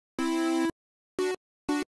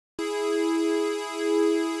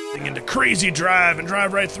getting into crazy drive and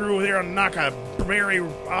drive right through here and knock a berry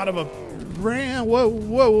out of a ram. Whoa,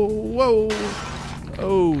 whoa, whoa.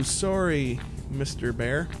 Oh, sorry, Mr.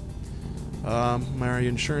 Bear. My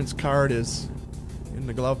insurance card is in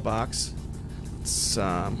the glove box. It's,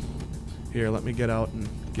 here, let me get out and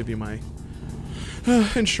give you my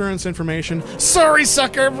insurance information. Sorry,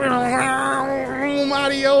 sucker!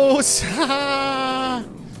 Adios!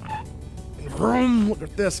 Look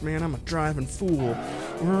at this, man. I'm a driving fool.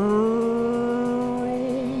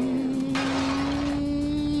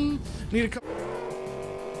 Need a couple.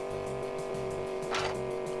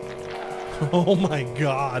 Oh my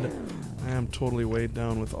god. I am totally weighed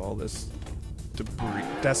down with all this debris.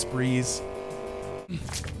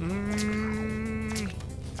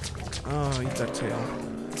 Oh, eat that tail.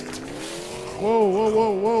 Whoa, whoa,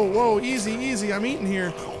 whoa, whoa, whoa. Easy, easy. I'm eating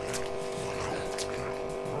here.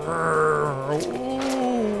 Ooh.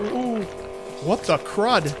 What the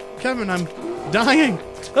crud? Kevin, I'm dying.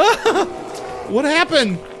 What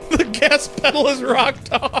happened? The gas pedal is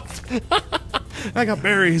rocked off. I got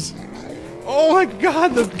berries. Oh my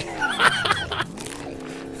god,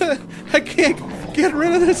 I can't get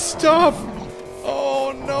rid of this stuff.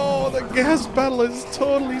 Oh no, the gas pedal is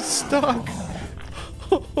totally stuck.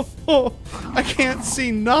 I can't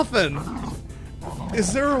see nothing.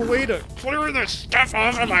 Is there a way to clear this stuff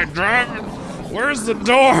off of my driving? Where's the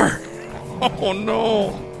door? Oh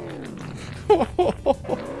no.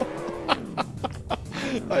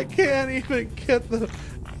 I can't even get the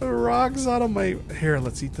rocks out of my... Here,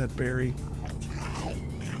 let's eat that berry.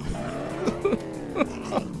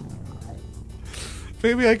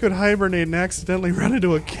 Maybe I could hibernate and accidentally run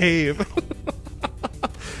into a cave.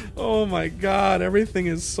 Oh my god, everything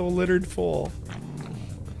is so littered full.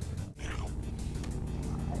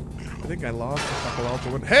 I think I lost a couple out the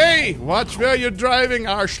window. Hey! Watch where you're driving,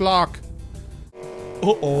 Arschloch!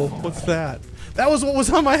 Uh-oh, what's that? That was what was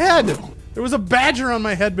on my head! There was a badger on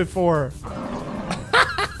my head before.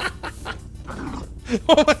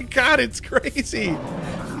 Oh my god, it's crazy!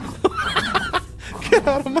 Get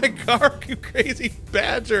out of my car, you crazy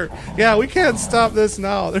badger! Yeah, we can't stop this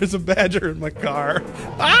now. There's a badger in my car.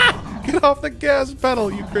 Ah! Get off the gas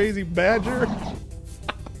pedal, you crazy badger!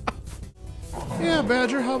 Yeah,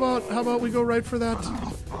 badger, how about we go right for that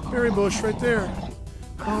berry bush right there?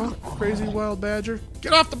 Huh? Crazy wild badger.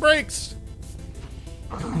 Get off the brakes!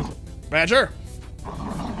 Badger!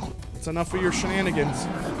 That's enough of your shenanigans.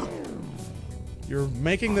 You're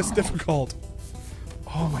making this difficult.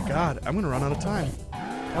 Oh my god, I'm gonna run out of time.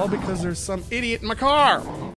 All because there's some idiot in my car!